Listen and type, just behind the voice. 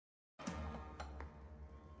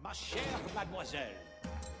Ma chère mademoiselle,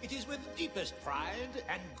 it is with deepest pride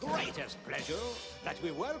and greatest pleasure that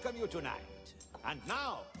we welcome you tonight. And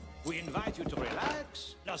now, we invite you to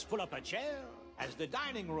relax, just pull up a chair, as the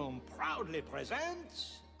dining room proudly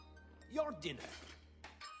presents your dinner.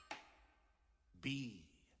 Be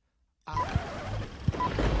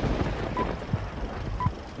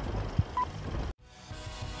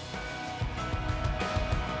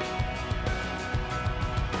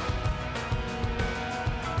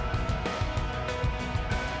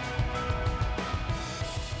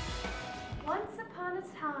Once upon a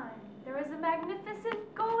time, there was a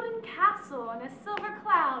magnificent golden castle on a silver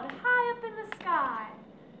cloud high up in the sky.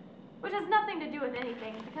 Which has nothing to do with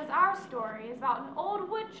anything, because our story is about an old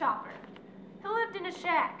wood chopper who lived in a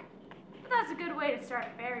shack. But that's a good way to start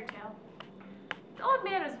a fairy tale. The old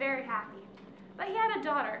man was very happy, but he had a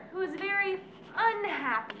daughter who was very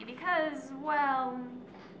unhappy because, well,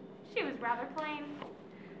 she was rather plain.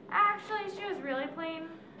 Actually, she was really plain.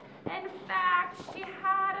 In fact, she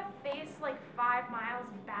had a face like 5 miles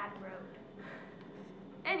of bad road.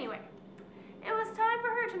 Anyway, it was time for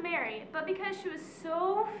her to marry, but because she was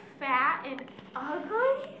so fat and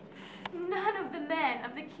ugly, none of the men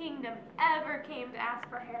of the kingdom ever came to ask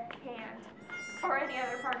for her hand, or any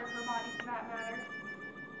other part of her body for that matter.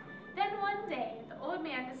 Then one day, the old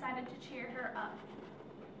man decided to cheer her up.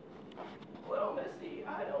 Well, Misty,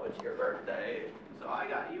 I know it's your birthday, so I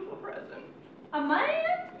got you a present. A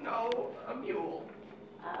man? No, a mule.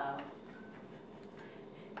 Oh.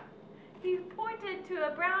 He pointed to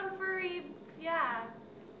a brown furry,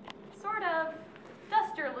 sort of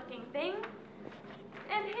duster-looking thing,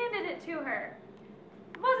 and handed it to her.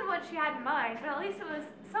 It wasn't what she had in mind, but at least it was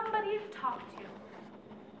somebody to talk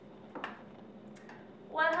to.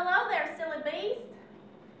 Well, hello there, silly beast.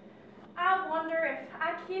 I wonder if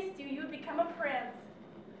I kissed you, you'd become a prince.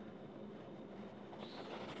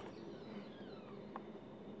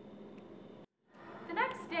 The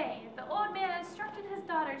next day, the old man instructed his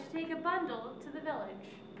daughter to take a bundle to the village.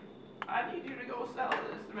 I need you to go sell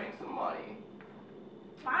this to make some money.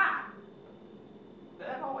 Why?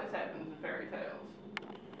 That always happens in fairy tales.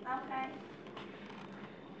 Okay.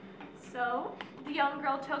 So, the young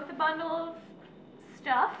girl took the bundle of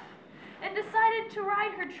stuff and decided to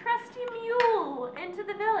ride her trusty mule into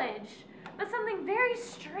the village. But something very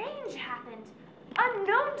strange happened,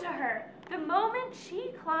 unknown to her. The moment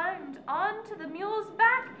she climbed onto the mule's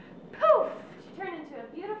back, poof! She turned into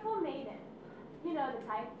a beautiful maiden. You know the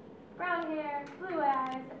type. Brown hair, blue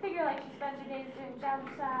eyes, a figure like she spends her days doing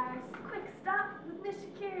jazzercise. Quick stop with Miss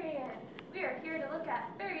Shakarian. We are here to look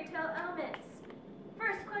at fairy tale elements.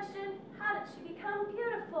 First question, how did she become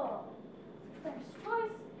beautiful? First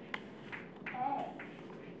choice, A.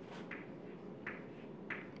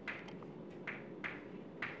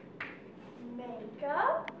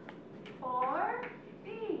 Makeup or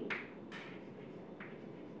B?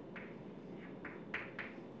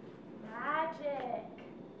 Magic.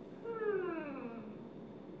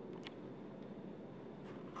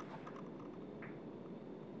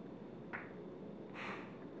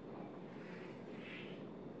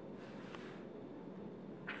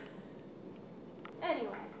 Anyway,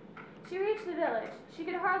 she reached the village. She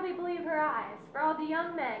could hardly believe her eyes, for all the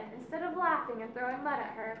young men, instead of laughing and throwing mud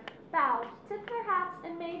at her, bowed, tipped their hats,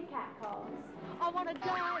 and made catcalls. I want a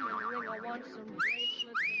diamond ring, I want some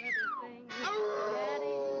bracelets and everything.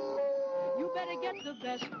 Daddy, you better get the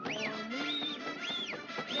best for me.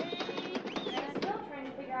 She was still trying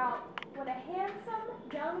to figure out when a handsome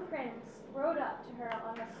young prince rode up to her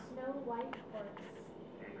on a snow-white horse.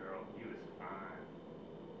 Hey girl, you is fine.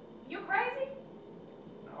 You crazy?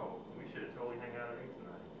 No, we should have totally hang out at 8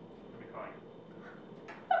 tonight. Let me call you.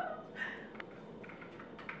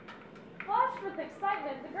 Flushed with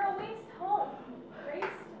excitement, the girl raced home.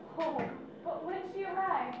 But when she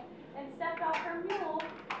arrived and stepped off her mule,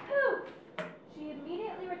 poof! She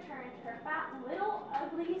immediately returned to her fat little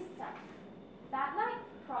ugly self. That night,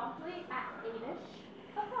 promptly at 8-ish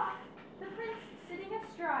o'clock, the prince, sitting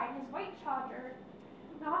astride his white charger,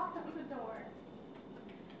 knocked on the door.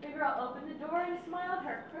 The girl opened the door and smiled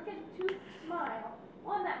her crooked-toothed smile,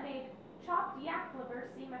 one that made chopped yak liver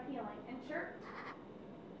seem appealing, and chirped,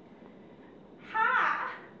 Hi.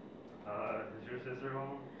 Is your sister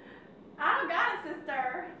home? I don't got a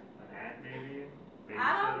sister. An aunt maybe? I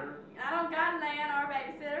Babysitter? don't got an aunt or a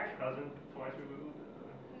babysitter. Cousin? Twice removed?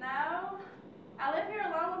 No. I live here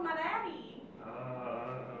alone with my daddy.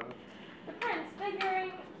 The prince,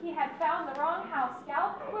 figuring he had found the wrong house,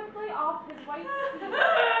 galloped quickly off his white steed.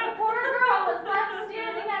 The poor girl was left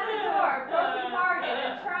standing at the door, broken-hearted,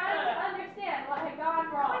 and trying to understand what had gone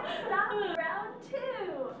wrong. Stop round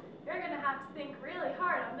 2. Very gonna have to think really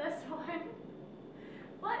hard on this one.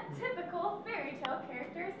 What typical fairy tale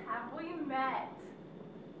characters have we met?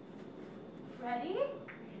 Ready?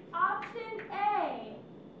 Option A.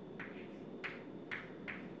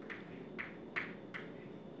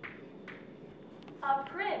 A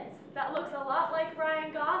prince that looks a lot like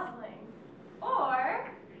Ryan Gosling.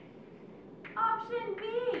 Or option B.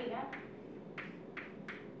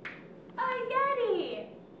 A Yeti.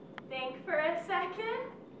 Think for a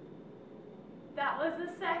second. That was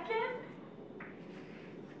a second.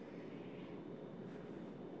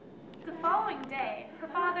 The following day, her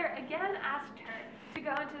father again asked her to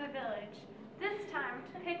go into the village, this time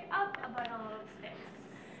to pick up a bundle of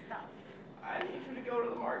stuff. I need you to go to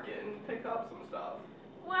the market and pick up some stuff.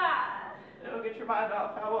 Why? It'll get your mind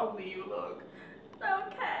off how ugly you look.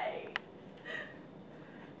 Okay.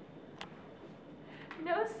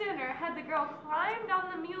 No sooner had the girl climbed on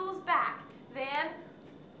the mule's back than,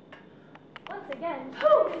 once again,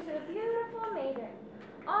 poof, into the beautiful maiden.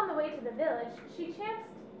 On the way to the village, she chanced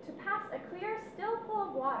to pass a clear, still pool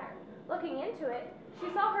of water. Looking into it,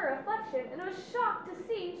 she saw her reflection and was shocked to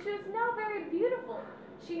see she was now very beautiful.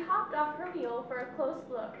 She hopped off her mule for a close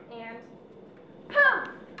look and, poof!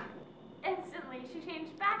 Instantly, she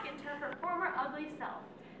changed back into her former ugly self.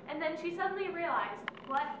 And then she suddenly realized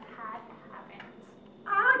what had happened.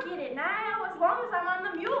 I get it now. As long as I'm on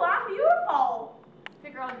the mule, I'm beautiful. The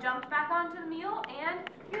girl jumped back onto the mule and,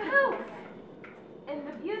 poof! And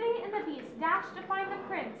the Beauty and the Beast dashed to find the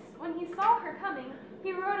prince. When he saw her coming,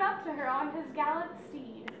 he rode up to her on his gallant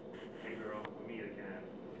steed. Hey girl, we meet again.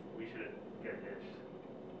 We should get hitched.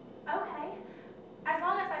 Okay. As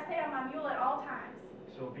long as I stay on my mule at all times.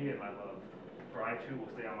 So be it, my love. For I too will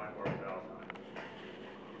stay on my horse at all times.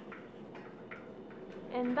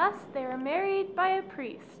 And thus they were married by a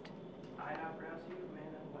priest. I now pronounce you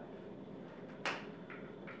man and wife.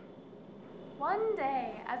 One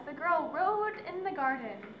day, as the girl rode in the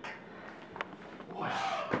garden,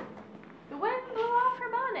 the wind blew off her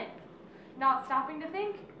bonnet. Not stopping to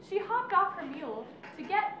think, she hopped off her mule to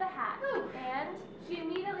get the hat, and she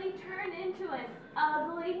immediately turned into an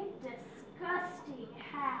ugly, disgusting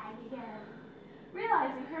hag again.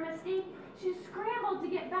 Realizing her mistake, she scrambled to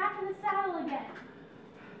get back in the saddle again.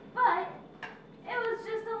 But it was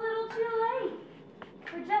just a little too late,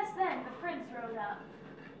 for just then the prince rode up.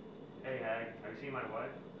 Hey hag, have you seen my wife?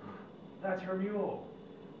 That's her mule.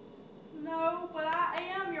 No, but I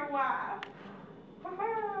am your wife.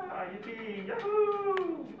 Ha-ha! Yippee!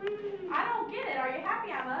 Yahoo! Whee! I don't get it. Are you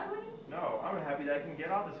happy I'm ugly? No, I'm happy that I can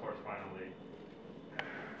get off this horse finally.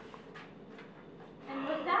 And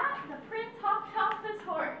with that, the prince hopped off his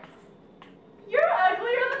horse. You're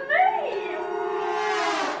uglier than me!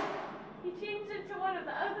 He changed into one of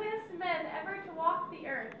the ugliest men ever to walk the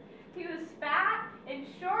earth. He was fat and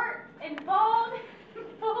short and bald and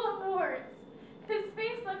full of warts. His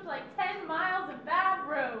face looked like 10 miles of bad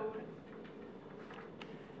road.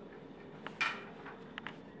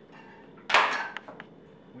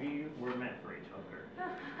 We were meant for each other.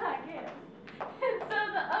 I guess. And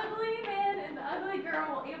so the ugly man and the ugly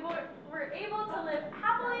girl were able to live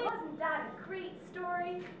happily. Wasn't that a great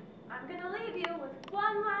story? I'm going to leave you with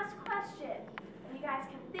one last question, and you guys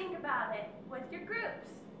can think about it with your groups.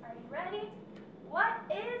 Are you ready? What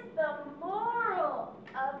is the moral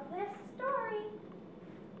of this story?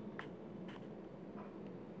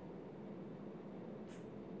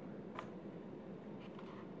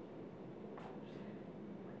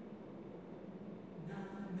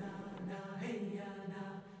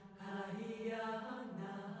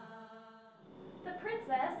 The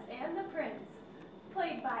Princess and the Prince,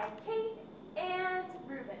 played by Kate and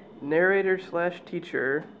Reuben.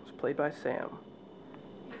 Narrator/teacher was played by Sam.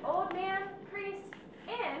 The Old Man, Priest,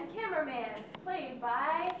 and Cameraman, played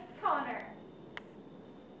by